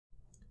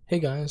Hey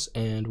guys,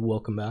 and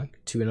welcome back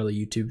to another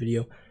YouTube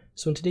video.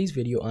 So in today's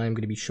video, I'm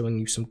going to be showing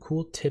you some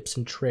cool tips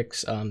and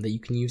tricks that you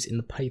can use in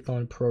the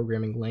Python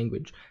programming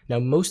language. Now,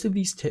 most of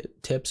these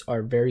tips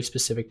are very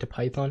specific to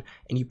Python,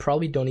 and you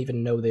probably don't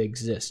even know they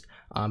exist,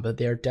 but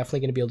they are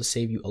definitely going to be able to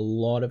save you a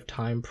lot of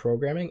time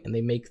programming, and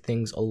they make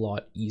things a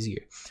lot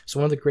easier. So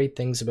one of the great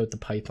things about the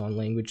Python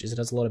language is it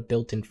has a lot of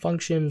built-in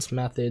functions,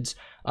 methods,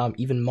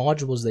 even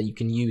modules that you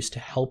can use to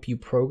help you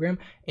program,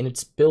 and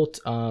it's built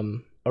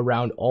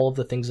around all of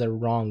the things that are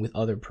wrong with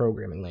other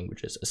programming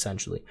languages,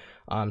 essentially.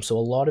 So a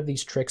lot of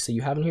these tricks that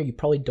you have in here, you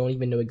probably don't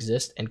even know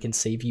exist and can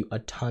save you a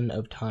ton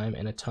of time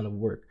and a ton of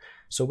work.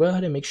 So go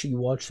ahead and make sure you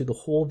watch through the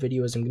whole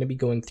video, as I'm going to be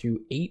going through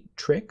 8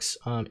 tricks.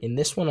 In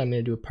this one, I'm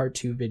going to do a part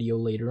 2 video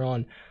later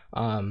on.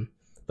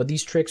 But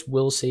these tricks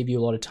will save you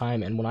a lot of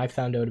time, and when I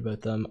found out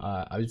about them,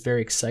 I was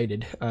very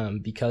excited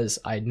because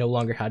I no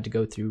longer had to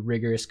go through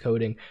rigorous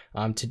coding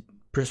to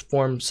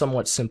perform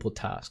somewhat simple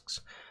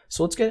tasks.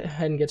 So let's get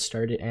ahead and get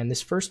started, and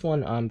this first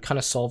one kind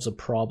of solves a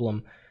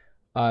problem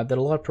that a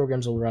lot of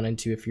programs will run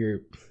into if you're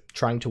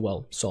trying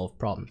to, solve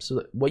problems.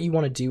 So what you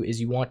want to do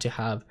is you want to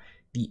have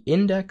the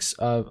index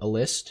of a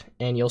list,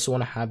 and you also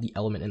want to have the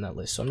element in that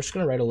list. So I'm just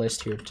going to write a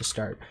list here to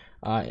start.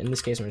 In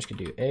this case, I'm just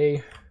going to do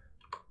A,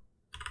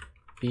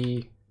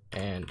 B,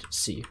 and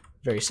C.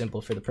 Very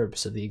simple for the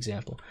purpose of the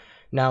example.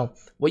 Now,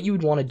 what you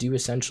would want to do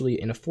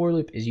essentially in a for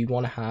loop is you'd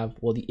want to have,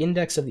 the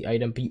index of the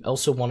item, but you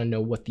also want to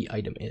know what the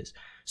item is.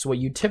 So what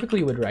you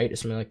typically would write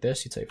is something like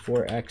this. You'd say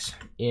for x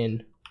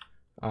in,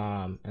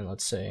 and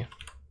let's say,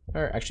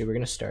 or actually we're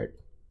going to start,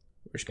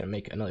 we're just going to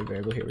make another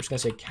variable here. We're just going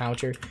to say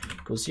counter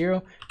equals 0.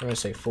 We're going to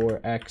say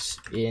for x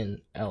in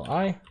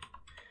li.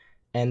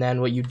 And then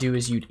what you do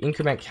is you'd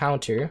increment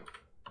counter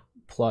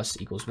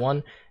plus equals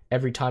 1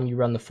 every time you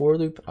run the for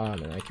loop. And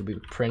that could be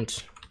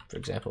print, for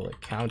example,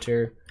 like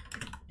counter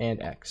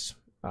and x,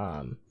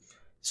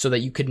 so that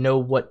you could know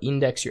what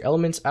index your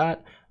element's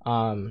at.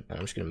 And I'm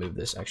just going to move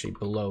this actually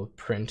below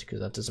print because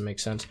that doesn't make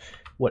sense.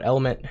 What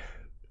element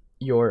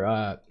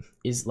your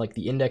is like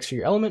the index for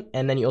your element,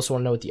 and then you also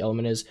want to know what the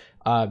element is.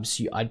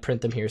 So I'd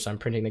print them here. So I'm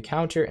printing the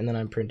counter, and then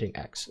I'm printing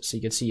x. So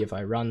you can see if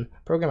I run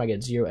program, I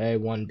get 0a,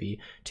 1b,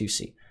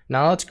 2c.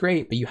 Now that's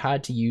great, but you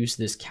had to use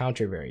this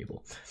counter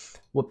variable.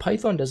 What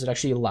Python does, it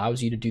actually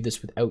allows you to do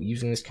this without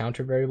using this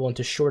counter variable and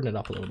to shorten it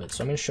up a little bit.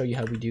 So I'm going to show you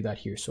how we do that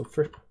here. So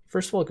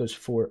first of all, it goes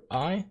for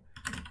I,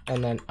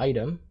 and then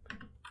item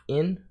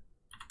in,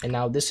 and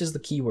now this is the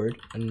keyword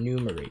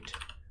enumerate,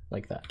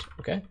 like that,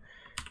 okay?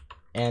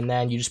 And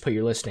then you just put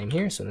your list name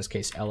here, so in this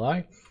case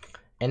li,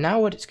 and now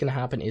what's going to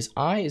happen is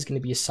I is going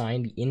to be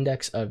assigned the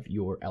index of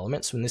your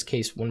element. So in this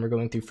case, when we're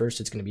going through first,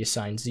 it's going to be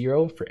assigned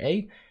 0 for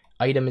A,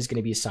 item is going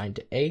to be assigned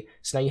to A.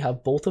 So now you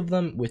have both of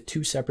them with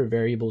 2 separate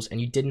variables,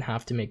 and you didn't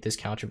have to make this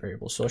counter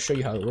variable. So I'll show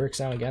you how it works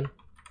now. Again,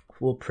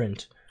 we'll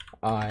print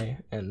I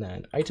and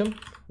then item,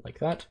 like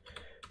that.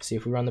 See,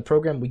 if we run the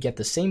program, we get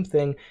the same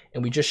thing,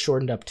 and we just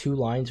shortened up 2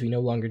 lines. We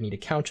no longer need a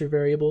counter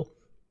variable,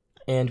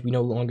 and we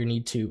no longer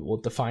need to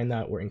define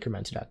that or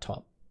increment it at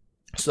top.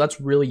 So that's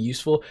really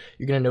useful.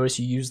 You're going to notice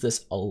you use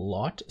this a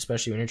lot,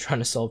 especially when you're trying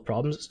to solve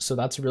problems. So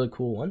that's a really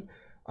cool one.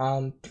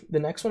 The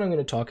next one I'm going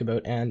to talk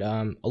about, and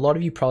a lot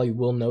of you probably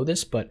will know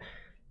this, but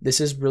this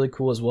is really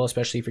cool as well,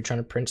 especially if you're trying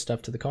to print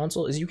stuff to the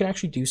console, is you can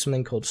actually do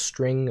something called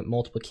string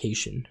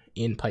multiplication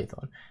in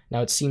Python.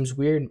 Now, it seems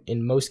weird.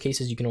 In most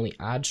cases, you can only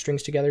add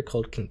strings together,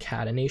 called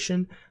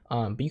concatenation,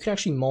 but you can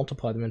actually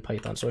multiply them in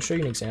Python. So I'll show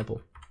you an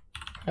example.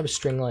 I have a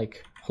string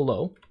like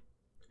hello.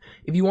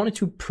 If you wanted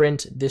to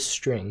print this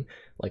string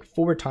like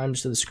 4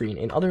 times to the screen,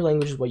 in other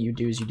languages, what you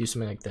do is you do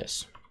something like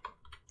this,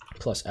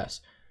 plus s.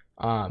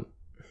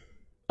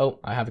 Oh,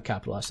 I have a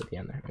capital S at the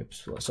end there.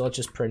 Oops. So let's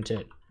just print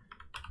it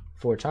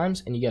 4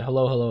 times, and you get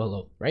hello, hello,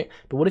 hello, right?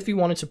 But what if you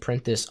wanted to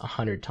print this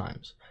 100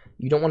 times?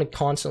 You don't want to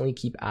constantly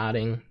keep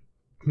adding.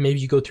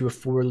 Maybe you go through a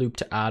for loop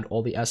to add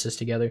all the s's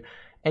together.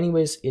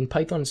 Anyways, in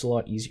Python, it's a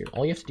lot easier.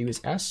 All you have to do is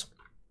s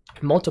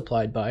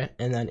multiplied by,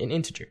 and then an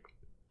integer.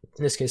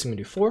 In this case, I'm going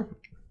to do 4.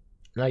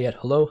 Now you get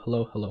hello,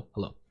 hello, hello,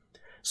 hello.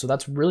 So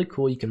that's really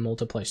cool. You can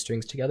multiply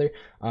strings together,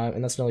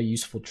 and that's another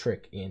useful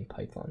trick in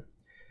Python.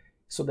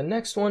 So the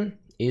next one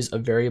is a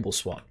variable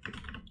swap.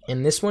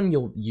 And this one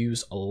you'll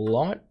use a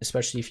lot,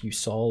 especially if you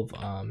solve,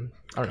 I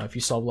don't know, if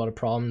you solve a lot of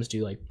problems,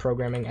 do like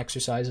programming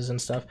exercises and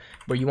stuff,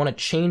 where you want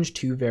to change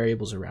 2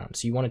 variables around.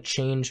 So you want to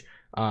change,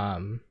 I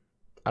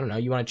don't know,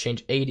 you want to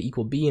change A to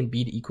equal B and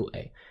B to equal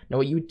A. Now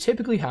what you would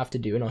typically have to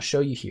do, and I'll show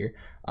you here,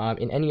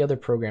 in any other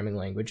programming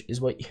language, is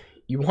what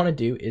you want to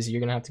do is you're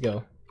going to have to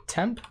go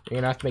temp, you're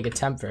going to have to make a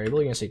temp variable.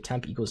 You're going to say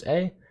temp equals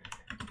A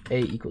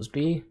equals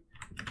B,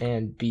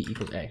 and B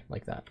equals A,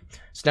 like that.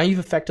 So now you've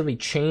effectively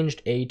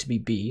changed A to be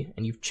B,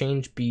 and you've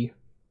changed B.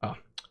 Oh,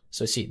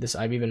 so see this,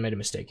 I've even made a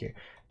mistake here.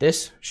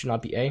 This should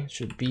not be A, it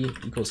should be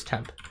equals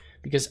temp,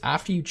 because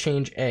after you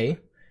change A,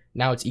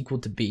 now it's equal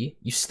to B.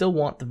 You still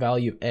want the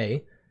value of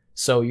A,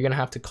 so you're gonna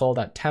have to call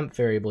that temp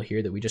variable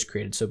here that we just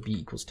created, so B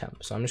equals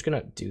temp. So I'm just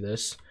gonna do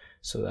this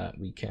so that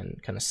we can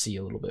kind of see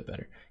a little bit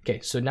better. Okay,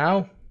 so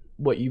now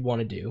what you want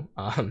to do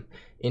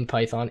in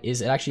Python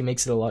is it actually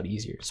makes it a lot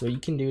easier. So what you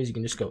can do is you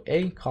can just go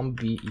a comma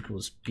b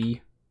equals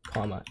b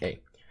comma a.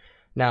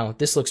 Now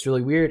this looks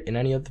really weird, in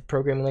any other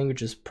programming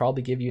languages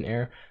probably give you an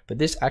error, but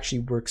this actually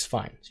works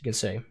fine. So you can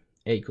say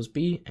a equals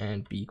b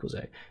and b equals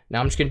a.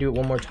 Now I'm just gonna do it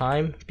one more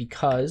time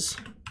because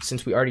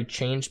since we already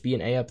changed b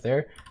and a up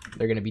there,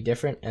 they're gonna be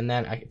different. And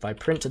then if I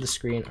print to the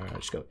screen, I'll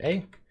just go a,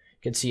 you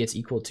can see it's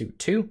equal to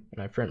 2,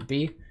 and I print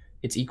b,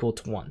 it's equal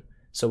to 1.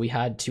 So we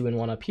had 2 and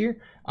 1 up here,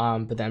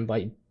 but then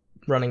by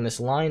running this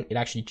line, it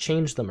actually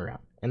changed them around.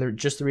 And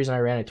just the reason I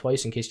ran it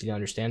twice, in case you didn't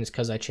understand, is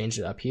because I changed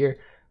it up here.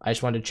 I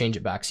just wanted to change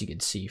it back so you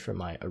could see from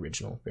my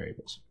original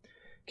variables.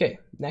 Okay,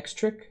 next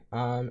trick,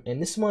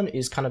 and this one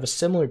is kind of a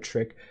similar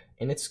trick,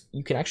 and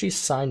you can actually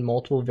assign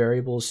multiple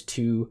variables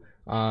to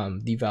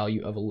the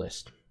value of a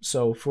list.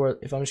 So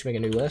if I'm just gonna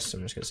make a new list,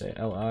 I'm just gonna say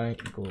li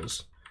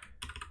equals,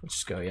 let's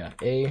just go, yeah,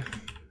 a,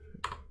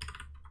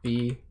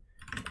 b,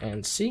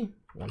 and c,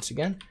 once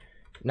again.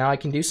 Now I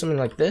can do something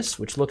like this,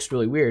 which looks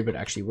really weird, but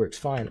actually works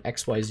fine,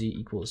 xyz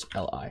equals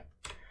li.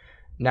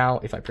 Now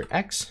if I print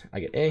x, I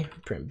get a,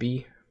 print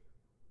b,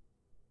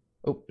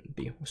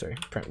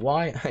 print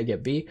y, I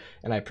get b,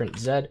 and I print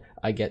z,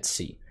 I get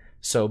c.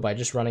 So by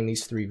just running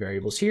these 3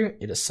 variables here,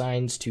 it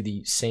assigns to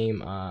the same,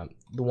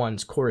 the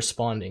ones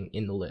corresponding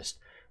in the list,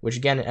 which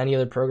again, in any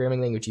other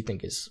programming language you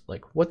think is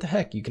like, what the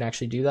heck, you can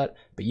actually do that?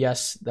 But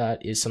yes,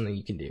 that is something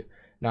you can do.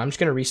 Now I'm just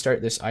gonna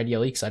restart this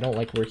IDLE because I don't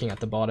like working at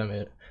the bottom of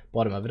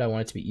it. I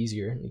want it to be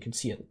easier. You can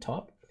see at the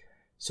top.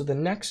 So the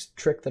next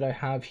trick that I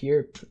have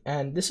here,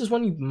 and this is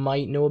one you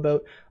might know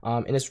about,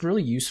 and it's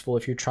really useful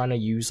if you're trying to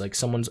use like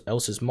someone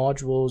else's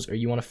modules, or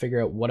you want to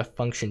figure out what a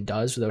function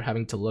does without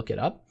having to look it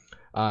up.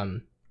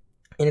 And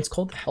it's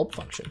called the help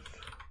function.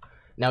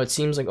 Now it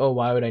seems like, oh,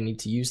 why would I need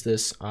to use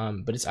this?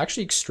 But it's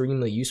actually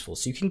extremely useful.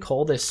 So you can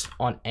call this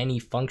on any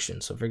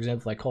function. So for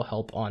example, if I call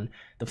help on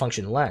the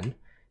function len,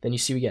 then you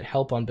see we get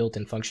help on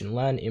built-in function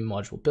len in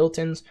module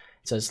built-ins.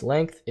 It says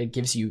length, it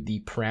gives you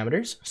the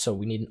parameters. So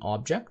we need an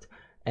object.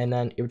 And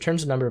then it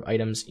returns the number of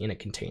items in a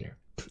container,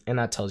 and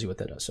that tells you what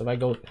that does. So if I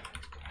go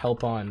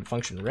help on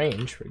function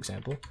range, for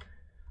example,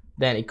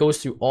 then it goes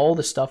through all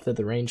the stuff that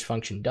the range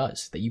function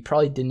does that you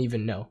probably didn't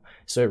even know.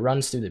 So it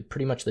runs through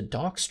pretty much the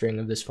doc string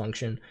of this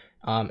function,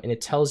 and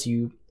it tells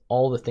you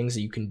all the things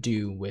that you can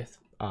do with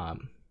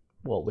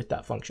with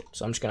that function.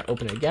 So I'm just going to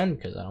open it again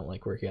because I don't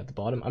like working at the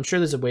bottom. I'm sure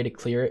there's a way to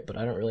clear it, but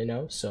I don't really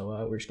know.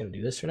 So we're just going to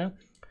do this for now.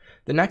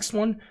 The next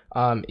one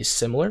is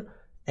similar,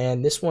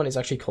 and this one is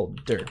actually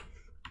called dir.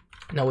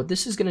 Now what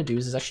this is going to do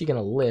is it's actually going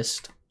to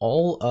list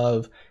all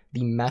of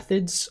the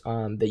methods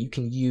that you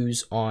can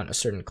use on a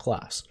certain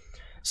class.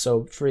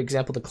 So for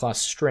example, the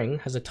class string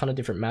has a ton of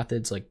different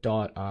methods like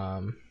dot, I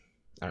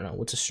don't know,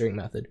 what's a string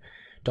method?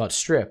 Dot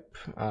strip,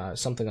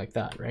 something like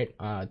that, right?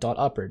 Dot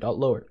upper, dot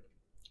lower.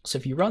 So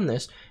if you run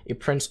this, it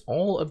prints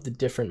all of the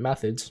different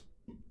methods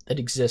that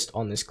exist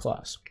on this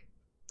class.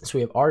 So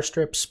we have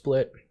rstrip,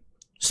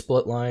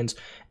 split lines,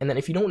 and then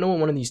if you don't know what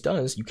one of these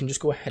does, you can just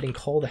go ahead and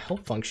call the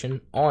help function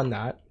on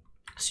that.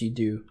 So you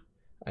do,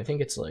 I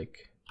think it's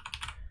like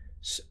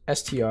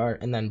str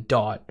and then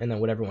dot and then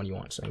whatever one you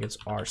want. So I think it's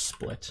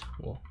rsplit.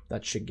 Well,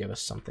 that should give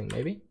us something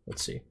maybe.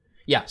 Let's see.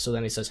 Yeah, so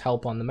then it says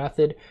help on the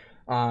method,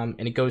 and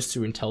it goes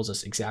through and tells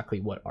us exactly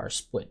what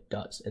rsplit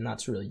does, and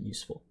that's really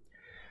useful.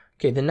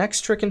 Okay, the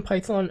next trick in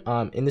Python,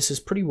 and this is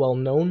pretty well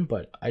known,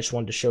 but I just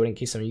wanted to show it in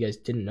case some of you guys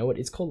didn't know it.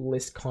 It's called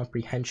list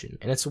comprehension,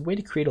 and it's a way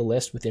to create a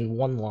list within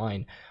one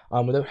line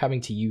without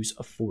having to use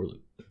a for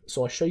loop.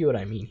 So I'll show you what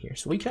I mean here.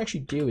 So what you can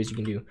actually do is you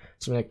can do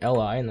something like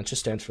li, and that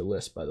just stands for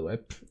list, by the way.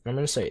 I'm going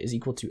to say is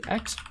equal to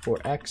x for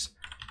x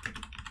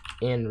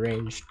in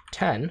range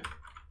 10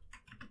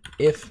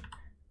 if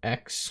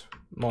x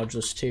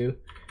modulus 2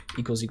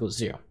 equals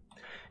 0.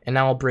 And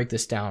now I'll break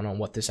this down on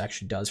what this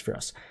actually does for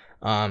us.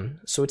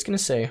 So it's going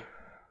to say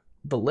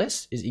the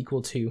list is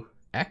equal to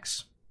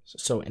x,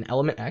 so an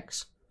element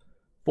x,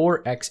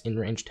 for x in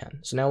range 10.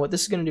 So now what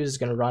this is going to do is it's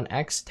going to run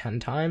x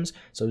 10 times,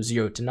 so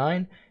 0 to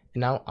 9.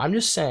 And now I'm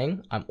just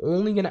saying I'm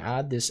only going to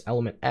add this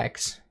element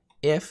x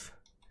if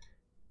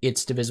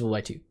it's divisible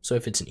by 2. So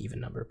if it's an even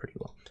number, pretty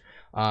well.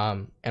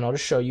 And I'll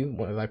just show you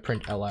if I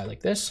print li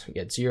like this, I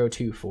get 0,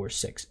 2, 4,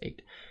 6,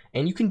 8.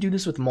 And you can do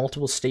this with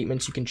multiple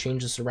statements. You can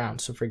change this around.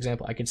 So for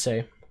example, I could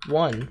say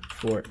 1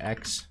 for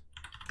x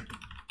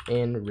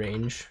in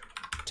range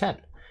 10.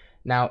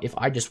 Now, if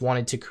I just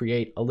wanted to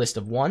create a list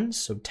of ones,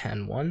 so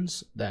 10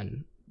 ones,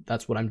 then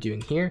that's what I'm doing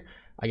here.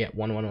 I get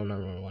 1, 1, 1,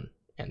 1, 1, 1,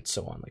 and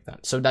so on like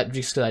that. So that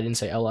just because I didn't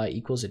say li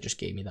equals, it just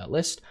gave me that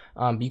list.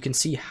 But you can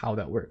see how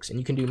that works, and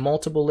you can do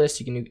multiple lists.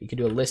 You can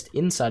do a list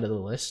inside of the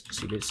list.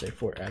 So you could say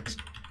for x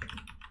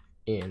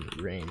in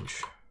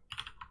range.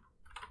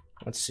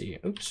 Let's see.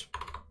 Oops,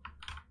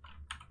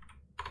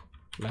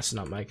 messing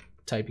up my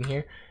typing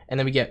here. And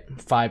then we get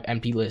 5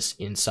 empty lists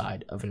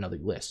inside of another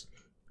list.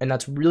 And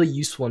that's really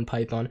useful in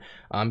Python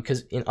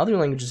because in other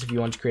languages, if you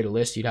want to create a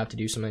list, you'd have to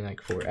do something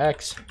like for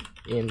x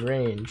in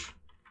range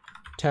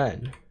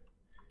 10,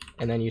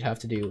 and then you'd have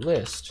to do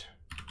list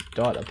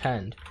dot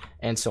append,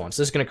 and so on.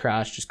 So this is going to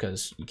crash just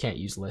because you can't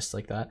use lists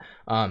like that.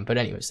 But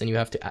anyways, then you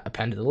have to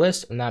append to the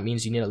list, and that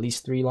means you need at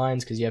least 3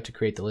 lines because you have to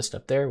create the list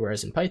up there,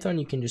 whereas in Python,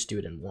 you can just do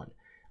it in 1.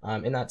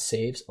 And that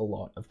saves a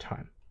lot of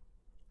time.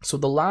 So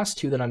the last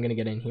 2 that I'm going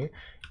to get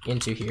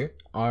into here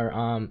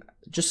are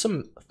just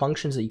some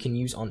functions that you can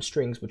use on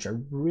strings, which are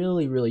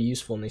really, really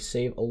useful, and they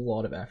save a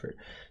lot of effort.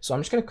 So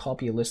I'm just going to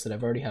copy a list that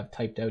I've already have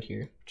typed out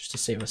here just to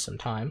save us some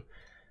time.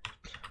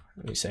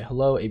 Let me say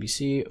hello,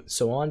 ABC,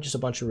 so on, just a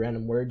bunch of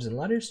random words and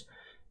letters.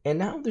 And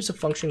now there's a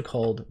function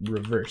called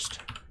reversed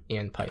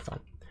in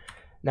Python.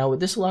 Now what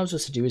this allows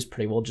us to do is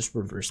pretty well just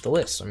reverse the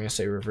list. So I'm going to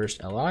say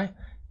reversed li,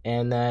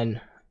 and then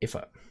if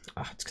I,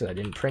 it's because I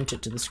didn't print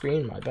it to the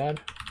screen, my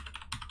bad.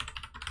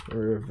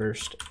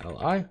 Reversed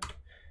li.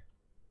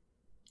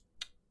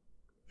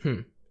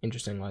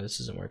 Interesting why this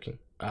isn't working.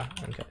 Okay,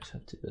 I just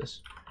have to do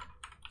this.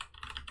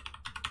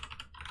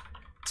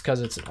 It's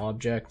because it's an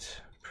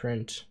object,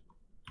 print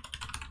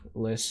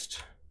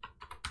list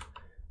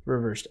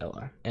reversed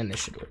li, and this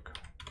should work.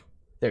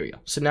 There we go.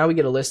 So now we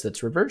get a list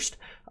that's reversed,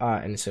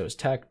 and so it's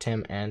tech,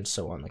 Tim, and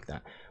so on like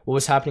that. What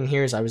was happening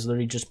here is I was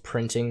literally just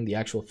printing the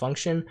actual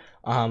function.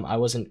 I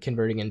wasn't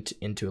converting it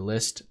into a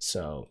list,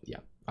 so yeah,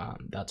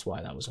 that's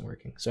why that wasn't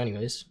working. So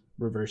anyways,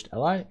 reversed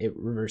li, it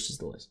reverses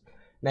the list.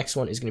 Next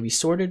one is going to be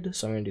sorted,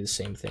 so I'm going to do the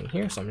same thing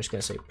here. So I'm just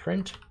going to say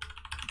print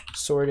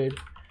sorted,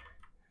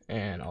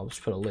 and I'll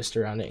just put a list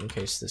around it in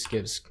case this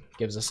gives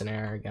us an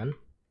error again.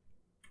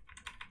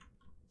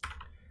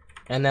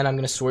 And then I'm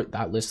going to sort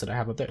that list that I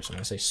have up there. So I'm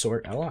going to say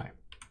sort li.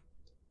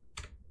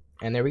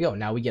 And there we go.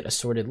 Now we get a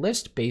sorted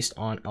list based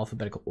on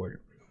alphabetical order.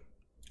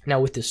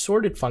 Now with this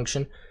sorted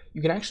function,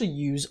 you can actually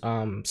use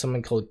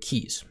something called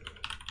keys,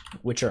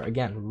 which are,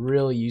 again,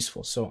 really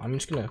useful. So I'm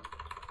just going to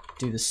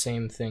do the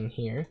same thing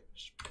here.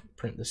 Just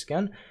print this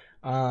again.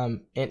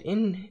 And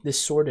in this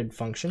sorted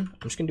function,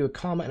 I'm just going to do a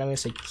comma, and I'm going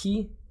to say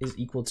key is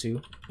equal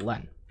to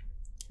len.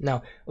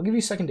 Now, I'll give you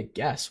a second to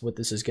guess what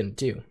this is going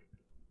to do.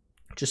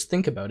 Just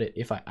think about it.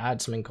 If I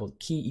add something called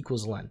key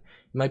equals len,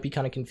 you might be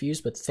kind of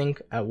confused, but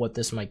think at what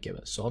this might give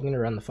us. So I'm going to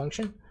run the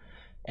function,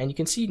 and you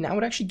can see now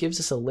it actually gives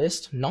us a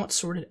list not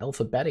sorted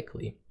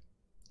alphabetically,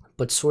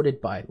 but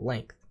sorted by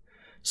length.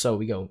 So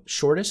we go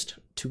shortest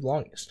to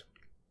longest.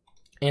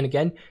 And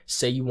again,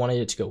 say you wanted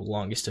it to go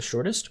longest to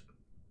shortest,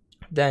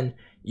 then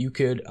you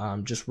could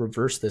just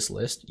reverse this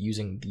list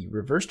using the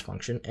reversed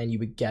function, and you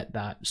would get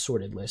that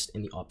sorted list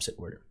in the opposite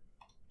order.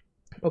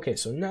 Okay,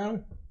 so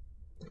now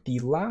the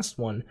last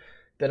one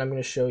that I'm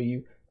going to show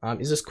you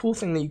is this cool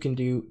thing that you can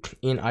do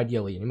in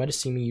IDLE, and you might have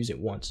seen me use it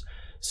once.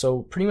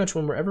 So pretty much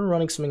when we're ever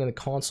running something in the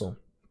console,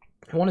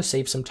 I want to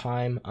save some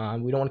time.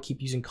 We don't want to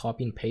keep using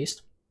copy and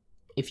paste.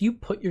 If you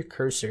put your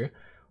cursor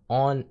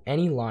on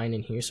any line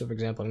in here, so for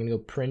example, I'm going to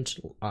go print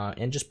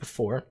and just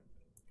before,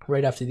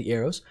 right after the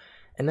arrows,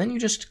 and then you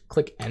just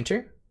click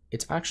enter,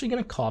 it's actually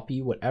going to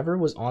copy whatever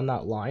was on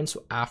that line,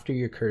 so after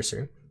your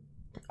cursor,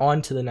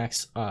 onto the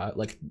next,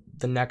 like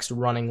the next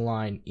running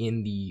line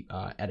in the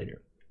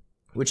editor,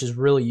 which is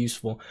really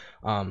useful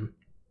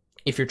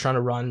if you're trying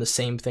to run the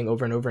same thing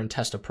over and over and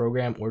test a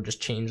program, or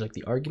just change like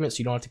the argument so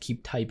you don't have to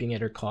keep typing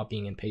it or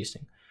copying and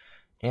pasting.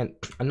 And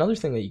another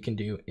thing that you can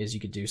do is you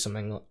could do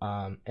something,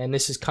 and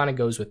this is kind of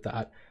goes with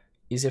that,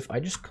 is if I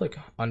just click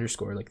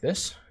underscore like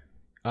this,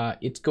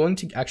 it's going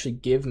to actually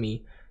give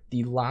me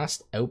the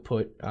last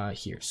output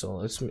here. So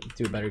let's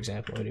do a better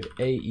example. I do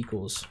a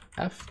equals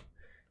f,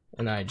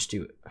 and I just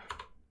do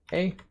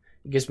a,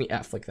 it gives me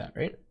f like that,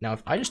 right? Now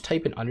if I just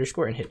type an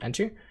underscore and hit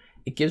enter,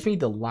 it gives me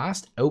the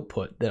last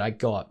output that I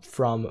got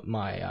from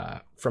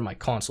my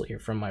console here,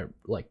 from my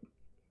like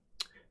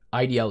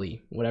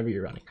IDLE, whatever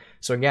you're running.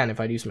 So again, if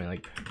I do something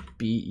like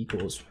b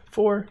equals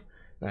 4,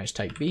 and I just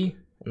type b,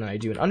 and then I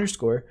do an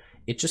underscore,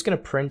 it's just going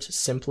to print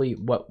simply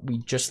what we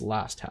just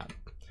last had.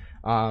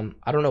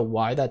 I don't know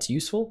why that's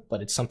useful,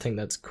 but it's something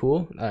that's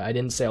cool. I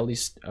didn't say all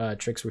these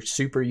tricks were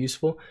super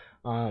useful,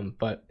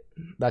 but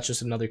that's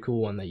just another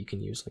cool one that you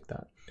can use like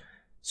that.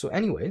 So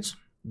anyways,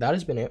 that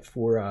has been it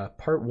for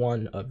part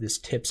 1 of this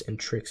tips and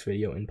tricks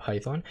video in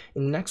Python.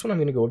 In the next one, I'm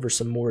going to go over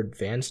some more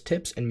advanced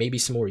tips and maybe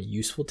some more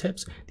useful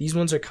tips. These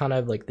ones are kind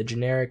of like the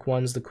generic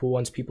ones, the cool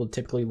ones people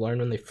typically learn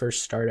when they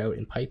first start out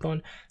in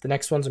Python. The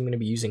next ones I'm going to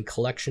be using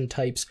collection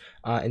types,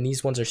 and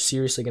these ones are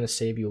seriously going to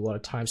save you a lot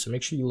of time. So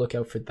make sure you look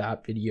out for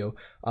that video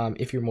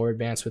if you're more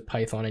advanced with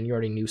Python and you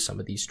already knew some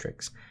of these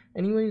tricks.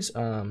 Anyways,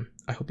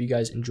 I hope you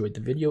guys enjoyed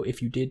the video.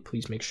 If you did,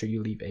 please make sure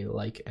you leave a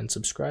like and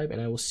subscribe, and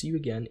I will see you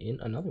again in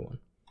another one.